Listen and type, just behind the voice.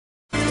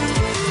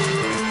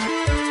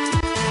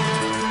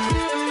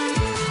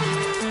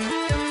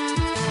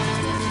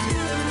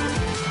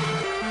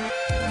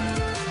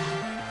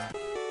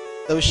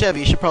So Chevy,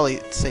 you should probably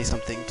say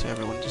something to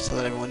everyone, just to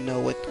let everyone know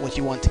what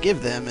you want to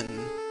give them, and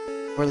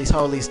or at least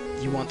how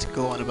you want to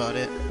go on about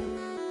it.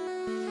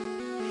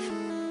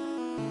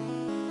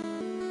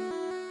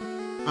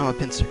 I'm a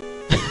pincer.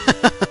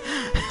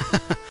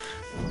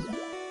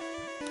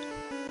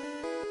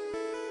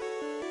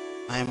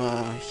 I'm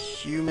a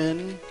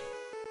human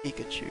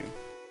Pikachu.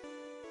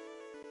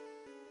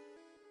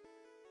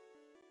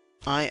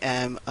 I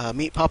am a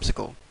meat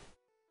popsicle.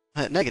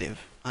 Negative.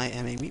 I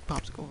am a meat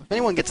popsicle. If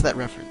anyone gets that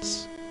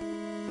reference,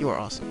 you are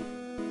awesome.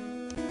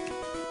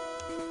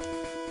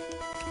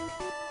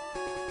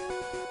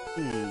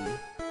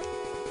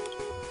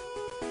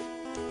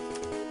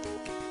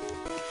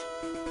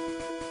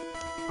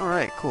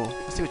 Alright, cool.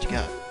 Let's see what you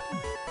got.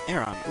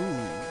 Aggron.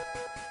 Ooh.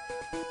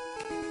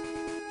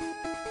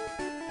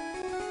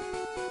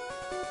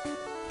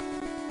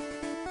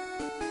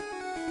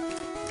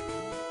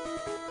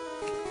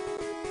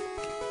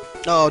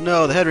 Oh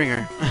no, the head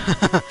ringer.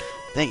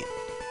 Dang it.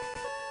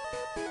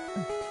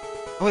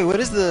 Oh wait,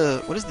 what is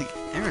the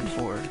errand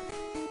for?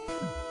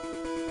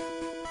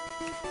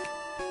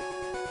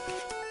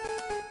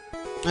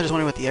 I just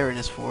wondering what the errand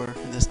is for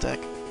in this deck.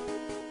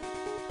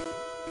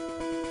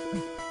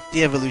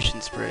 The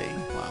evolution spray.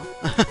 Wow.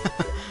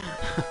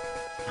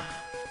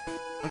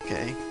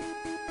 Okay.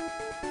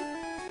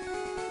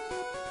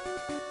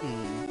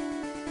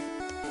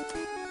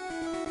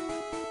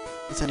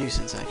 It's a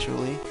nuisance,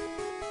 actually.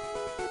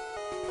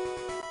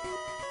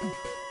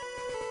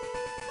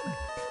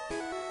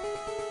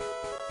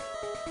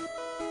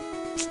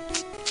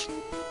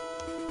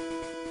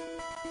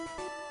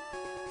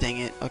 Dang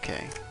it.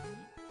 Okay.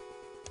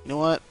 You know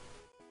what?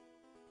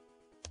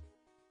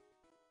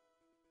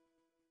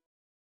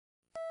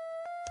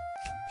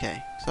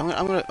 Okay. So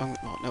I'm gonna oh,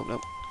 nope.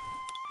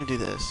 I'm gonna do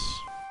this.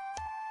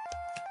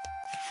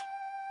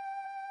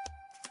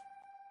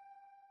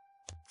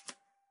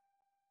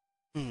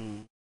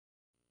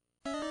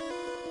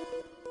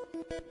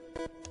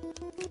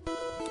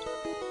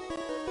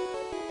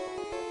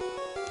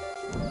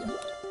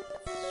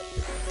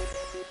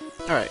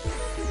 Alright.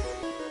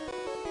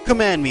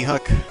 Command me,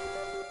 Huck.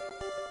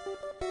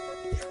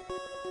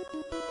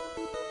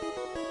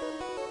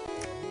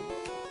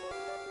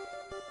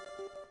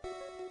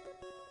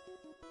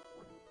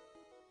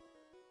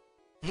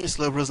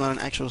 Slowbro's not an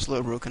actual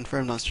Slowbro,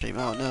 confirmed on stream.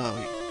 Oh no,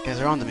 you guys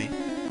are on to me.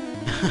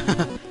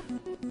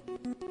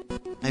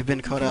 I've been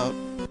caught out.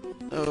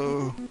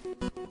 Oh.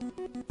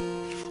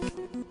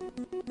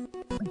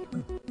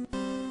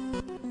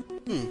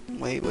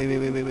 Wait.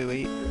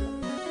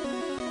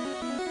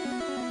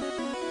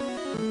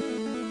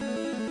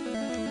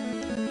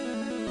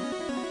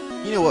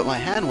 You know what my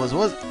hand was,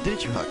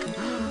 didn't you, Huck?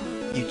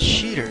 You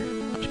cheater.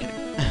 I'm just kidding.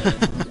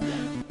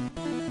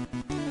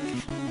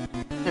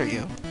 There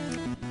you go.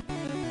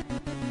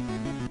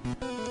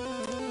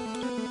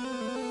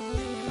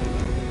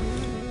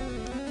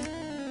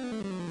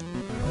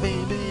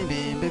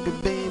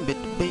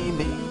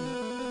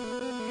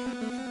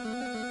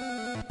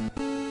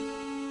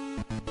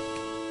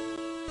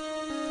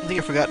 I think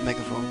I forgot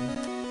megaphone.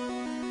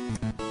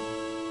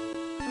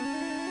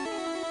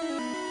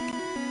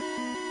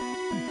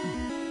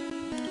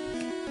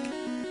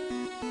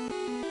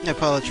 That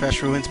pile of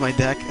trash ruins my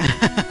deck.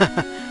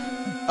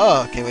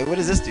 Oh, okay, wait, what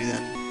does this do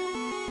then?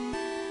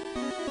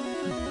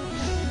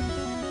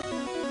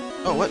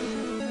 Oh, what?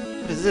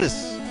 What is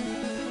this?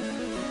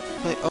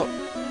 Wait, oh.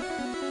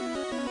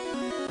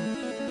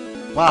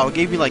 Wow, it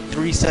gave me like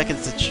 3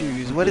 seconds to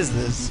choose. What is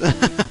this?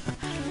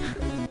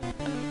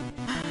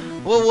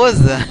 What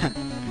was that?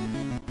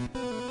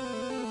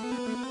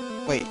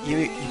 Wait,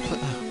 you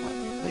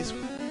please.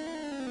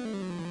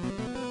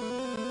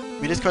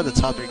 You discard the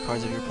top 3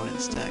 cards of your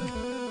opponent's deck.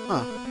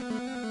 Huh.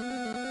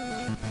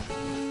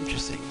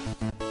 Interesting.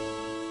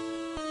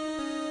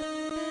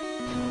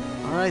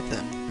 Alright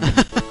then. I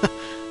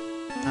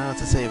don't know what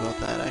to say about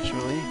that,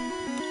 actually.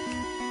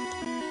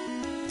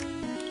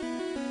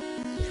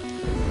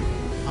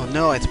 Oh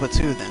no, it's but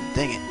 2 then.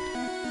 Dang it.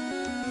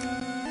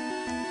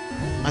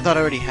 I thought I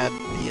already had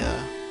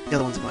the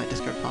other ones in my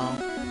discard pile.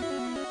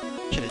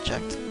 Should have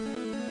checked.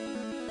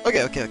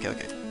 Okay.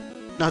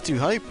 Not too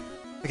hype.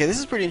 Okay, this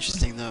is pretty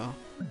interesting though.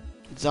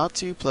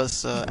 Xatu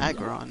plus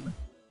Aggron.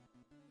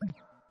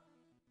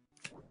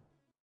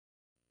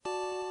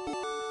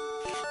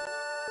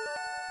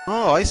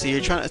 Oh, I see.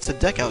 You're trying. It's a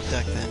deck out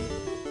deck then.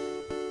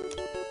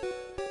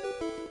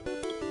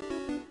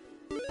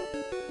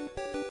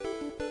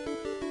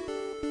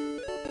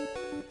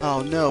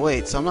 Oh no,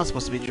 wait. So I'm not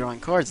supposed to be drawing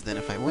cards then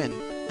if I win.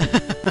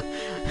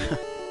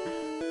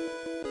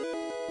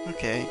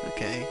 Okay.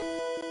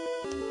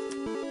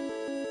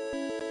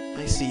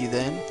 I see you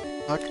then,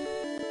 Huck.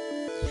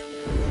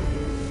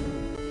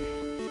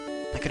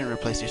 I couldn't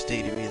replace your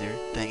stadium either.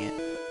 Dang it.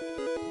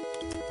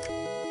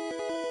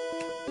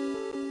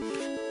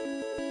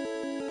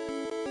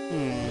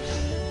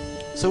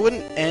 So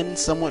wouldn't N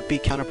somewhat be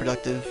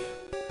counterproductive?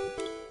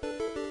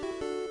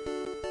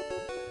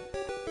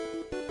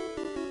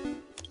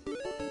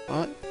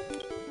 What?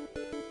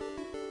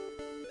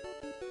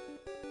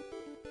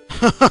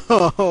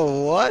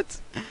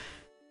 What?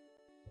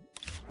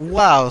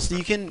 Wow, so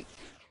you can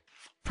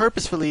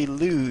purposefully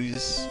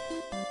lose.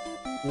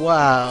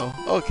 Wow,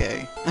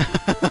 okay.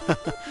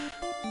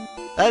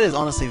 That is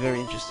honestly very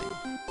interesting.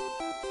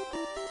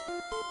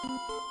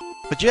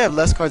 But you have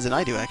less cards than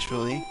I do,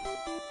 actually.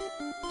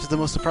 Which is the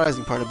most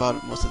surprising part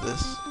about most of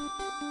this.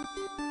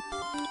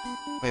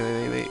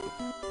 Wait.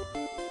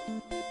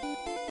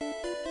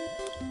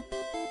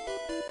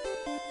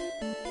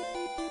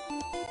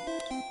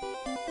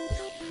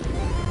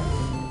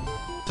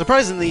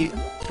 Surprisingly,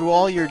 through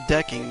all your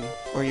decking,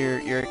 or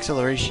your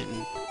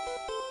acceleration,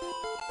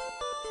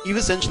 you've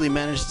essentially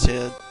managed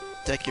to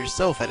deck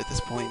yourself at this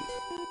point.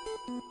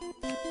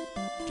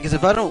 Because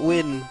if I don't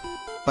win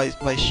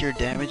by sheer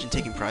damage and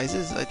taking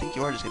prizes, I think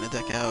you are just gonna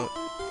deck out.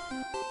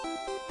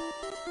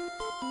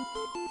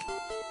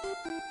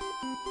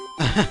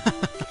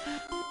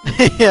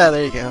 Yeah,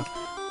 there you go.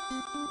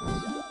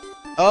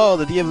 Oh,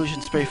 the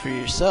de-evolution spray for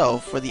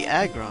yourself, for the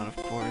Aggron, of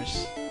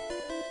course.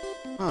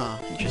 Huh,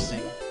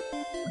 interesting.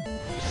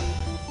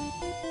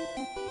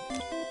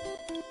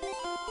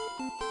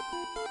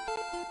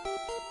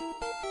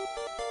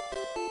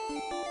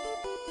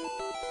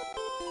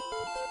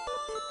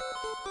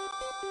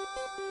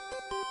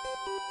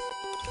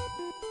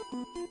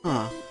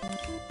 Huh.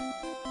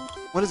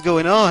 What is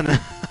going on?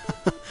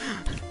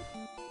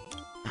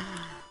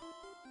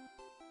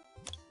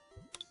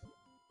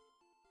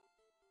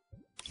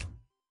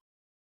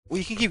 Well,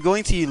 you can keep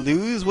going till you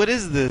lose? What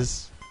is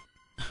this?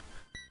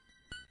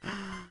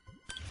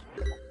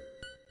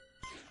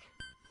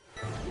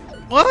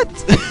 What?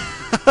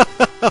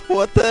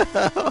 What the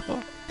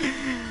hell?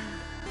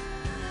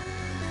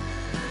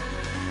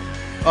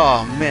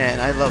 Oh man,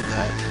 I love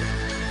that.